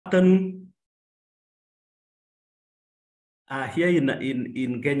afternoon. Here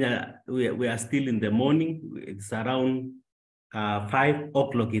in Kenya, we are still in the morning. It's around 5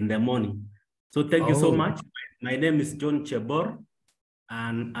 o'clock in the morning. So thank you so much. My name is John Chebor,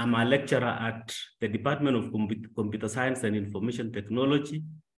 and I'm a lecturer at the Department of Computer Science and Information Technology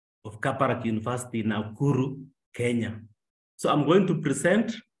of Kabarak University in Nakuru, Kenya. So I'm going to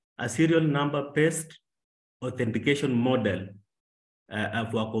present a serial number-based authentication model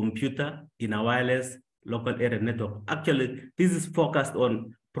for a computer in a wireless local area network. Actually, this is focused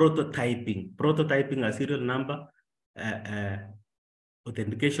on prototyping a serial number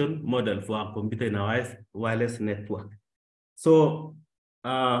authentication model for a computer in a wireless network. So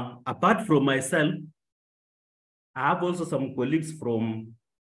apart from myself, I have also some colleagues from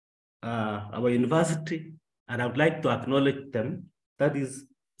our university, and I would like to acknowledge them. That is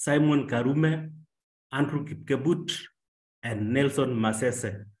Simon Karume, Andrew Kipkebut, and Nelson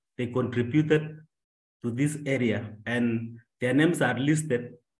Masese. They contributed to this area, and their names are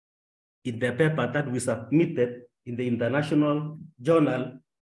listed in the paper that we submitted in the International Journal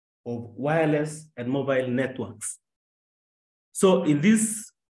of Wireless and Mobile Networks. So in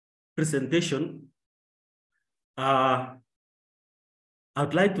this presentation, I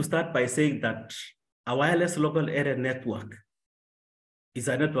would like to start by saying that a wireless local area network is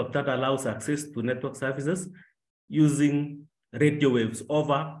a network that allows access to network services using radio waves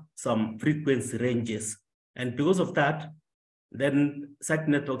over some frequency ranges. And because of that, then such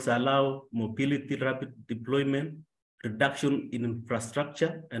networks allow mobility, rapid deployment, reduction in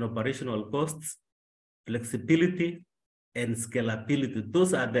infrastructure and operational costs, flexibility, and scalability.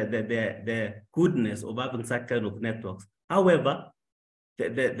 Those are the goodness of having such kind of networks. However,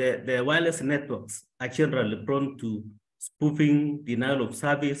 the wireless networks are generally prone to spoofing, denial of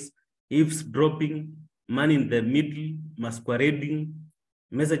service, eavesdropping, man in the middle, masquerading,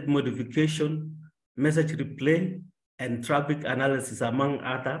 message modification, message replay, and traffic analysis, among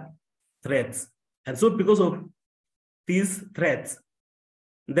other threats. And so because of these threats,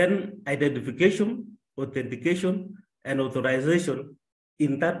 then identification, authentication, and authorization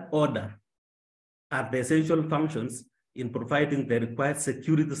in that order are the essential functions in providing the required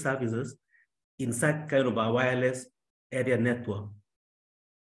security services in such kind of a wireless area network.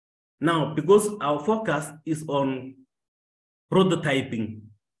 Now, because our focus is on prototyping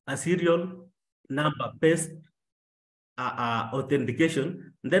a serial number-based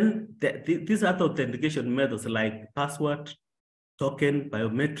authentication, then these other authentication methods like password, token,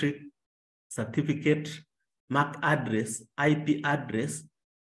 biometric, certificate, MAC address, IP address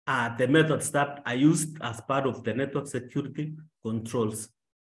are the methods that are used as part of the network security controls.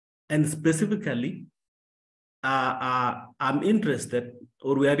 And specifically, I'm interested,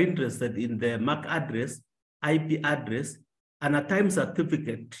 or we are interested in the MAC address, IP address, and a time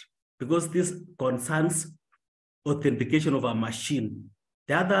certificate, because this concerns authentication of a machine.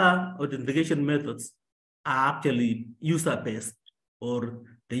 The other authentication methods are actually user-based, or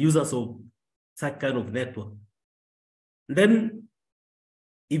the users of such kind of network. Then,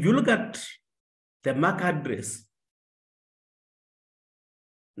 if you look at the MAC address,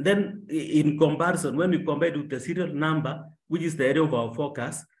 then in comparison, when we compare it with the serial number, which is the area of our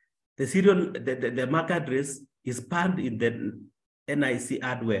focus, the MAC address is bound in the NIC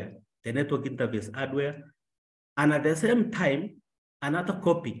hardware, the network interface hardware. And at the same time, another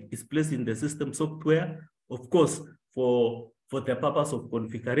copy is placed in the system software, of course, for the purpose of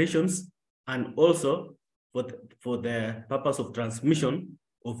configurations, and also for the purpose of transmission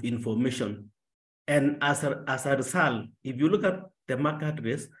of information. And as a result, if you look at the MAC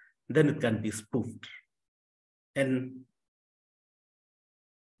address, then it can be spoofed. And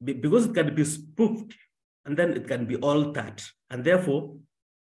because it can be spoofed, and then it can be altered. And therefore,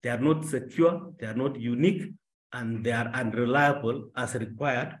 they are not secure, they are not unique, and they are unreliable as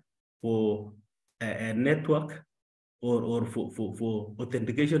required for a network or for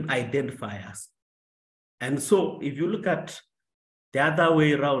authentication identifiers. And so if you look at the other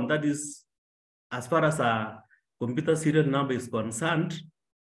way around, that is, as far as a computer serial number is concerned,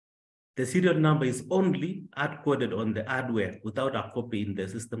 the serial number is only hard-coded on the hardware without a copy in the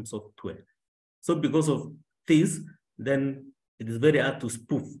system software. So because of this, then it is very hard to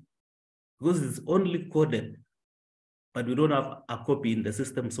spoof, because it's only coded, but we don't have a copy in the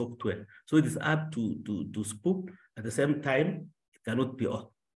system software. So it is hard to spoof. At the same time, it cannot be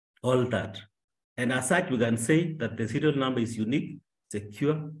altered. And as such, we can say that the serial number is unique,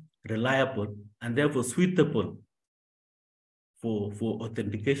 secure, reliable, and therefore suitable for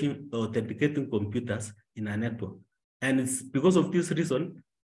authenticating computers in a network. And it's because of this reason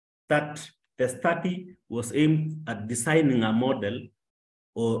that the study was aimed at designing a model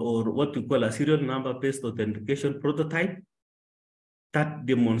or what we call a serial number based authentication prototype that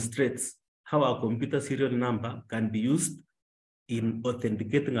demonstrates how a computer serial number can be used in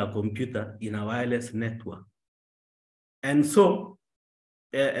authenticating a computer in a wireless network. And so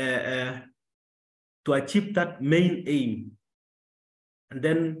to achieve that main aim, and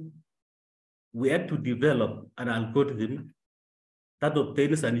then we had to develop an algorithm that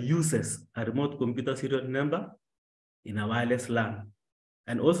obtains and uses a remote computer serial number in a wireless LAN,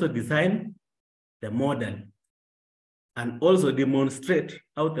 and also design the model and also demonstrate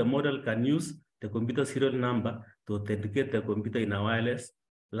how the model can use the computer serial number to authenticate the computer in a wireless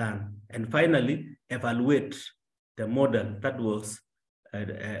LAN. And finally, evaluate the model that was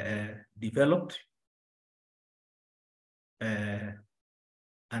developed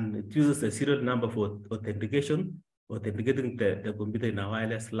and it uses the serial number for authenticating the computer in a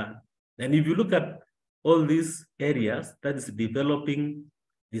wireless LAN. And if you look at all these areas, that is developing,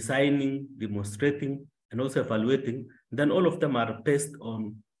 designing, demonstrating, and also evaluating, then all of them are based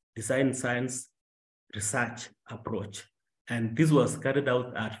on design science research approach. And this was carried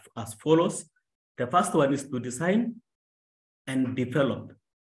out as follows. The first one is to design and develop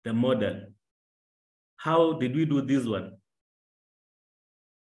the model. How did we do this one?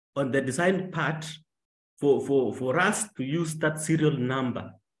 On the design part, for us to use that serial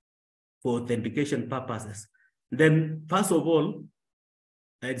number for authentication purposes, then first of all,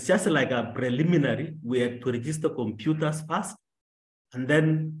 it's just like a preliminary. We had to register computers first, and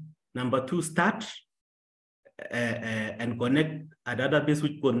then number two, start and connect a database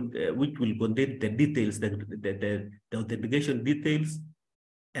which will contain the details, the authentication details,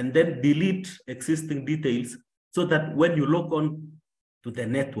 and then delete existing details so that when you log on to the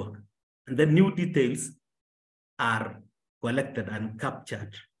network, and then new details are collected and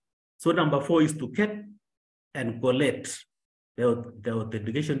captured. So number four is to get and collect the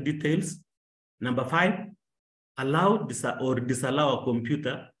authentication details. Number five, allow or disallow a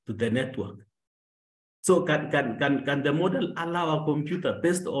computer to the network. So can the model allow a computer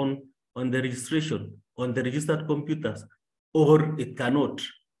based on the registration, on the registered computers, or it cannot?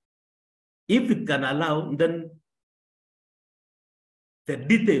 If it can allow, then the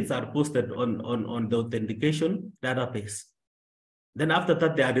details are posted on the authentication database. Then after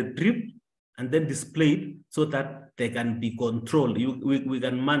that, they are retrieved and then displayed so that they can be controlled. We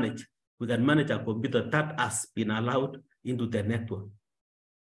can manage a computer that has been allowed into the network.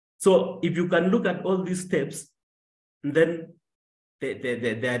 So if you can look at all these steps, then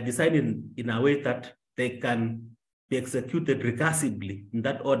they are designed in a way that they can be executed recursively in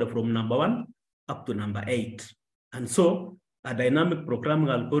that order from number 1 up to number 8. And so a dynamic programming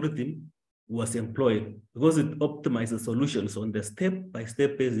algorithm was employed because it optimizes solutions on the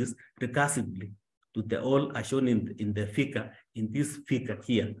step-by-step basis recursively to the all as shown in the figure, in this figure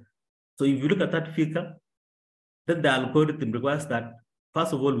here. So if you look at that figure, then the algorithm requires that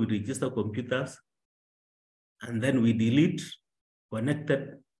first of all, we register computers, and then we delete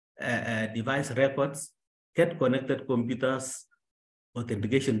connected device records, get connected computers,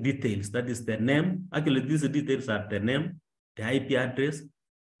 authentication details, that is the name. Actually, these details are the name, the IP address,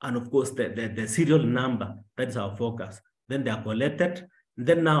 and of course, the serial number, that is our focus. Then they are collected.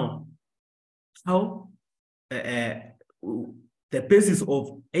 Then now, how the basis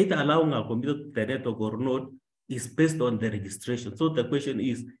of either allowing a computer to the network or not is based on the registration. So the question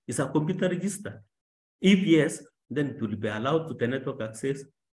is a computer registered? If yes, then it will be allowed to the network access.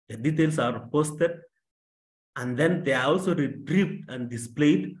 The details are posted, and then they are also retrieved and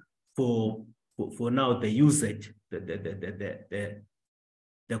displayed for now the usage, the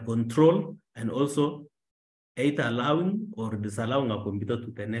control, and also either allowing or disallowing a computer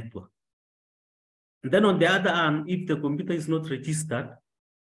to the network. And then on the other hand, if the computer is not registered,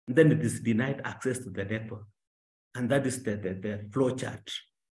 then it is denied access to the network. And that is the flow chart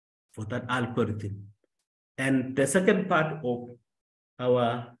for that algorithm. And the second part of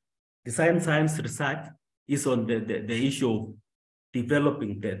our design science research is on the issue of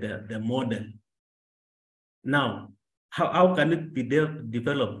developing the model. Now, how can it be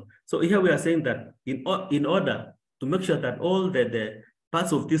developed? So here we are saying that in order to make sure that all the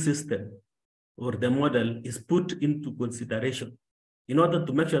parts of this system or the model is put into consideration, in order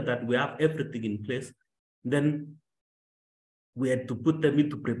to make sure that we have everything in place, then we had to put them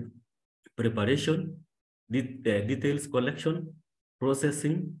into preparation, details collection,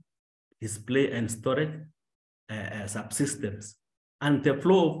 processing, display, and storage subsystems. And the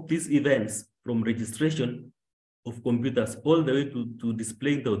flow of these events from registration of computers all the way to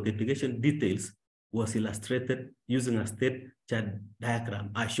displaying the authentication details was illustrated using a state chart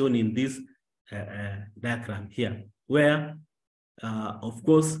diagram as shown in this diagram here, where of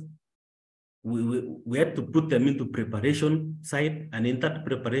course, we had to put them into preparation side, and in that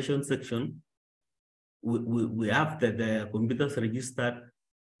preparation section, we have the computers registered,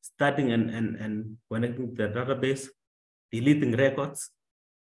 starting and connecting to the database, deleting records,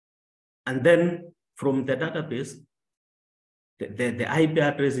 and then from the database, the IP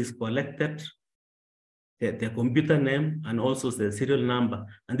address is collected, the computer name, and also the serial number,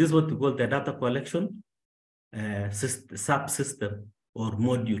 and this is what we call the data collection subsystem or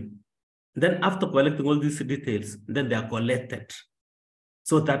module. Then after collecting all these details, then they are collected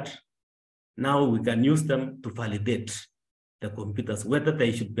so that now we can use them to validate the computers, whether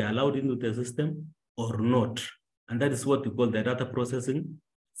they should be allowed into the system or not. And that is what we call the data processing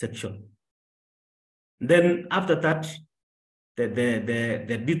section. Then after that,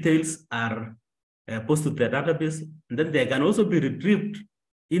 the details are posted to the database, and then they can also be retrieved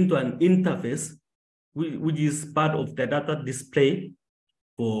into an interface, which is part of the data display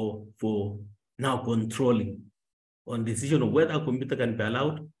for now controlling on decision of whether a computer can be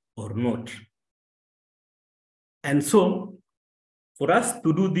allowed or not. And so for us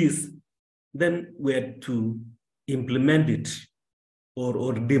to do this, then we had to implement it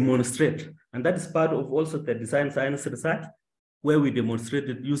or demonstrate. And that is part of also the design science research, where we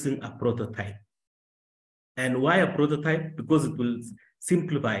demonstrated using a prototype. And why a prototype? Because it will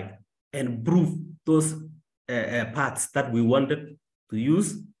simplify and prove those parts that we wanted to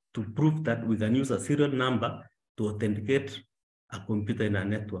use to prove that we can use a serial number to authenticate a computer in a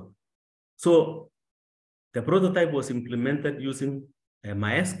network. So the prototype was implemented using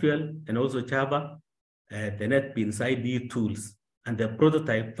MySQL and also Chebor, the NetBeans IDE tools. And the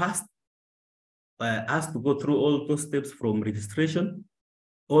prototype first has to go through all those steps from registration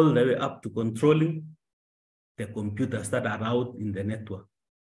all the way up to controlling the computers that are out in the network.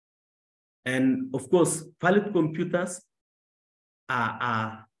 And of course, valid computers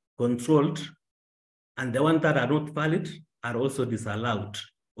are controlled, and the ones that are not valid are also disallowed,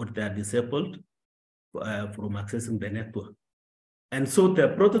 or they are disabled from accessing the network. And so the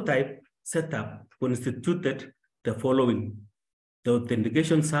prototype setup constituted the following: the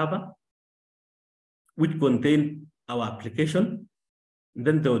authentication server, which contained our application,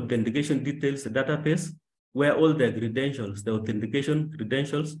 then the authentication details database, where all the credentials, the authentication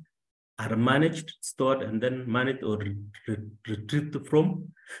credentials, are managed, stored, and then managed or retrieved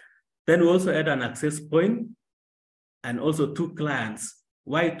from. Then we also add an access point and also two clients.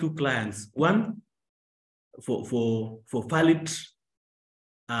 Why two clients? One for valid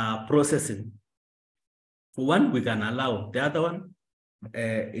processing. For one, we can allow. The other one,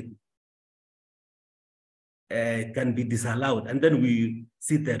 it can be disallowed, and then we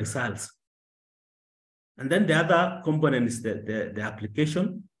see the results. And then the other component is the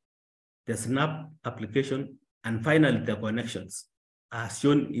application, the snap application, and finally the connections as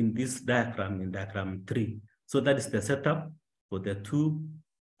shown in this diagram, in diagram 3. So that is the setup for the two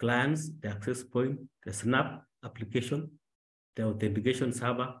clients, the access point, the snap application, the authentication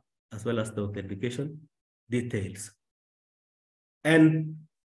server, as well as the authentication details. And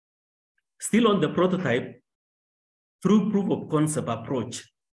still on the prototype, through proof of concept approach,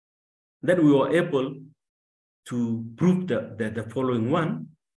 then we were able to prove the following one,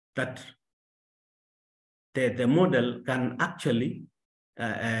 that the model can actually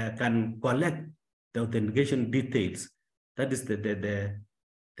can collect the authentication details. That is the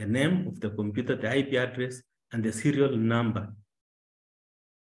name of the computer, the IP address, and the serial number.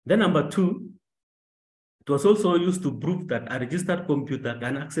 Then number two, it was also used to prove that a registered computer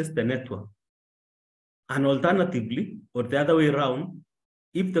can access the network. And alternatively, or the other way around,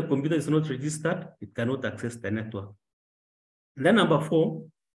 if the computer is not registered, it cannot access the network. And then number four,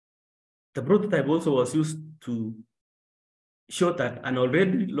 the prototype also was used to show that an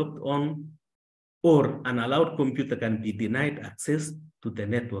already logged on or an allowed computer can be denied access to the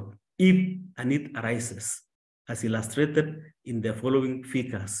network if a need arises, as illustrated in the following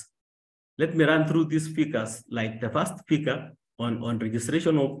figures. Let me run through these figures. Like the first figure on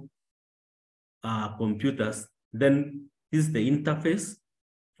registration of computers, then this is the interface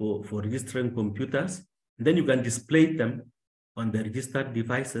for registering computers. Then you can display them on the registered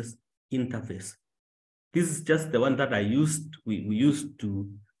devices interface. This is just the one that we used to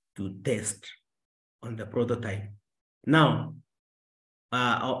test on the prototype. Now,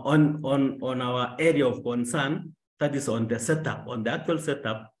 on our area of concern, that is on the setup, on the actual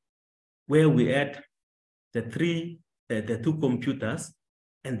setup, where we add the two computers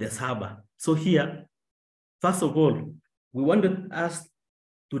and the server. So here, first of all, we wanted us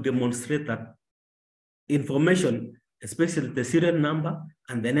to demonstrate that information, especially the serial number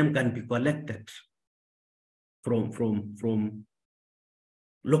and the name, can be collected from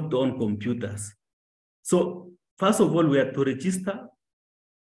locked on computers. So first of all, we have to register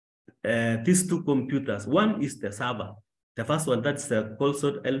these two computers. One is the server. The first one, that's the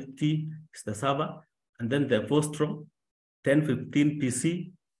console LT, is the server. And then the Vostro 1015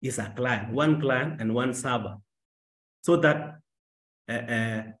 PC is a client, one client and one server. So that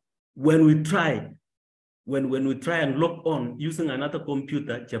when we try and log on using another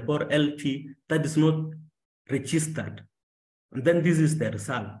computer, Chebor LT, that is not registered. And then this is the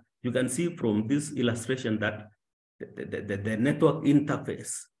result. You can see from this illustration that the network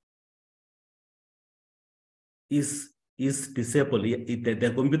interface is disabled.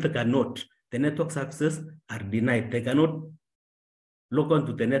 The computer cannot, the network access are denied. They cannot log on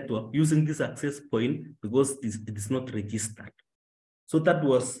to the network using this access point because it is not registered. So that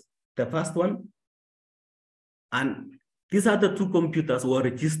was the first one. And these other two computers were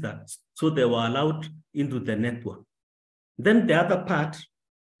registered, so they were allowed into the network. Then the other part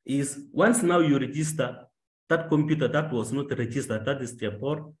is once now you register that computer that was not registered, that is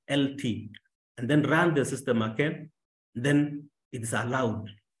Chebor LT, and then run the system again, then it is allowed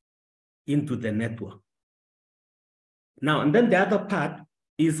into the network. Now, and then the other part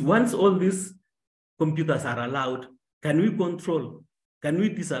is once all these computers are allowed, can we control, can we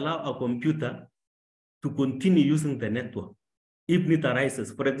disallow a computer to continue using the network if need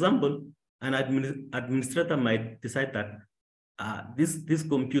arises? For example, an administrator might decide that this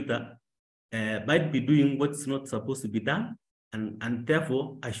computer might be doing what's not supposed to be done, and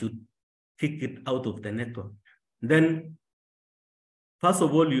therefore I should kick it out of the network. Then, first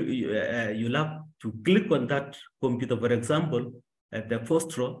of all, you'll have to click on that computer. For example, at the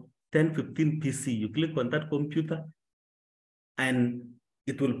Vostro 1015 PC, you click on that computer, and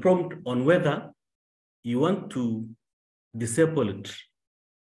it will prompt on whether you want to disable it.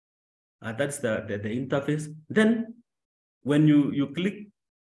 That's the interface. Then when you click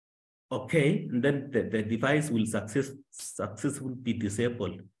OK, and then the device will successfully be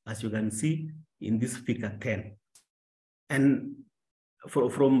disabled, as you can see in this figure 10. And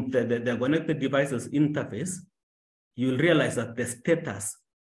from the connected devices interface, you'll realize that the status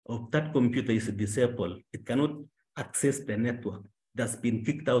of that computer is disabled. It cannot access the network. That's been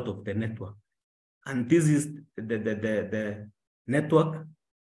kicked out of the network. And this is the network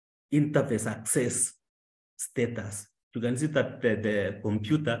interface access status. You can see that the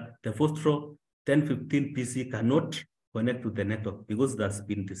computer, the Vostro 1015 PC cannot connect to the network because that's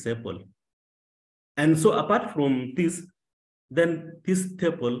been disabled. And so apart from this, then this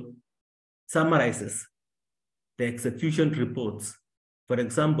table summarizes the execution reports. For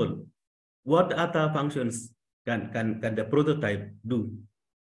example, what other functions can the prototype do?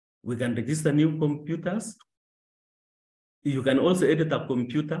 We can register new computers. You can also edit a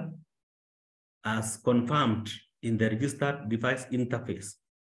computer as confirmed in the registered device interface.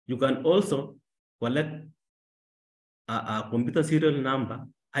 You can also collect a computer serial number,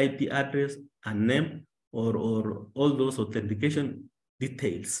 IP address, and name, or all those authentication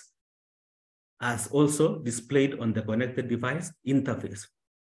details as also displayed on the connected device interface.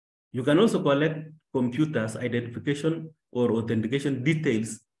 You can also collect computers' identification or authentication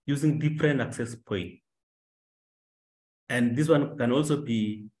details using different access points. And this one can also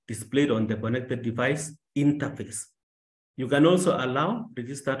be displayed on the connected device interface. You can also allow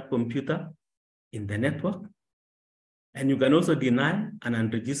registered computer in the network, and you can also deny an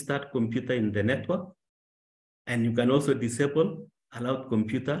unregistered computer in the network, and you can also disable allowed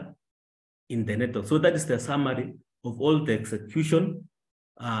computer in the network. So that is the summary of all the execution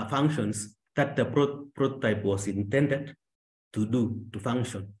functions that the prototype was intended to do, to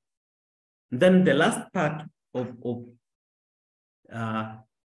function. Then the last part of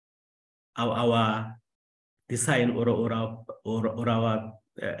our design or our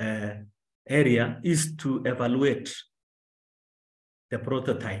area is to evaluate the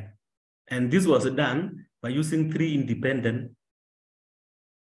prototype. And this was done by using 3 independent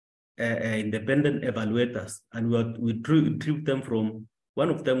evaluators. And we drew them from, one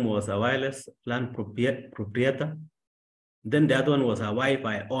of them was a wireless LAN proprietor. Then the other one was a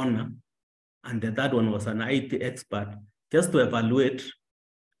Wi-Fi owner. And the third one was an IT expert, just to evaluate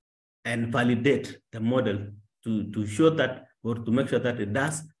and validate the model to show that, or to make sure that it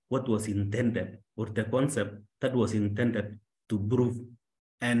does what was intended, or the concept that was intended to prove.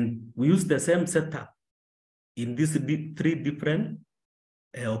 And we use the same setup in these 3 different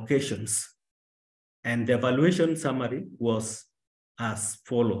occasions. And the evaluation summary was as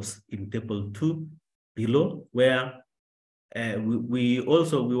follows in table 2 below, where we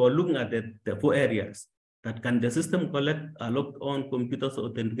were looking at the 4 areas. That can the system collect logged on computers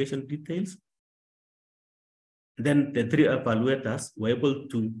authentication details? Then the three evaluators were able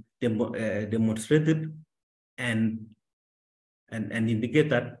to demonstrate it and indicate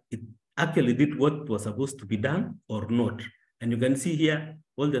that it actually did what was supposed to be done or not. And you can see here,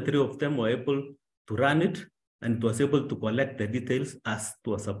 all the three of them were able to run it, and it was able to collect the details as it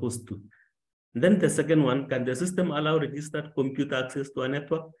was supposed to. Then the second one, can the system allow registered computer access to a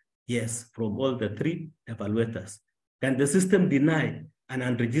network? Yes, from all the three evaluators. Can the system deny an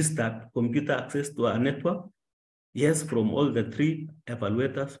unregistered computer access to a network? Yes, from all the three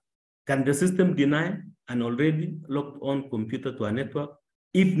evaluators. Can the system deny an already logged on computer to a network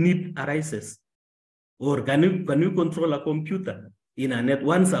if need arises? Or can you control a computer in a net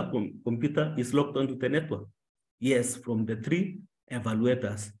once a computer is logged onto the network? Yes, from the three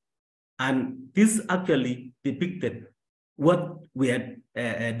evaluators. And this actually depicted what we had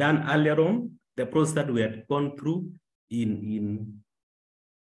done earlier on, the process that we had gone through in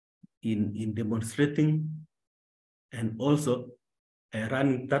demonstrating and also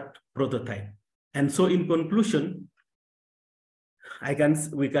running that prototype. And so in conclusion,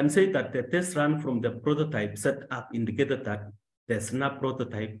 we can say that the test run from the prototype set up indicated that the snap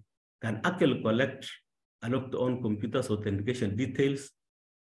prototype can actually collect a logged on computer's authentication details.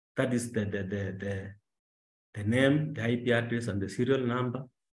 That is the name, the IP address, and the serial number.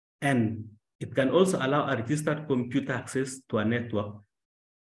 And it can also allow a registered computer access to a network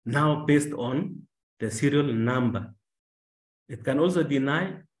now based on the serial number. It can also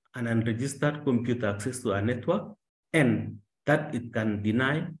deny an unregistered computer access to a network, and that it can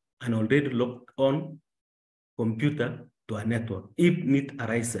deny an already logged on computer to a network if need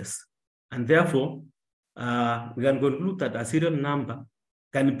arises. And therefore, we can conclude that a serial number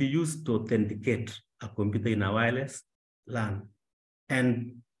can be used to authenticate a computer in a wireless LAN.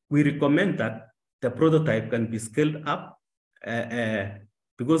 And we recommend that the prototype can be scaled up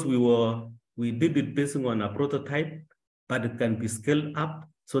because we did it based on a prototype, but it can be scaled up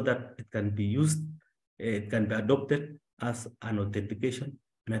so that it can be used, it can be adopted as an authentication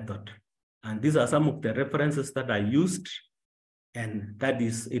method. And these are some of the references that I used, and that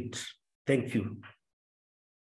is it. Thank you.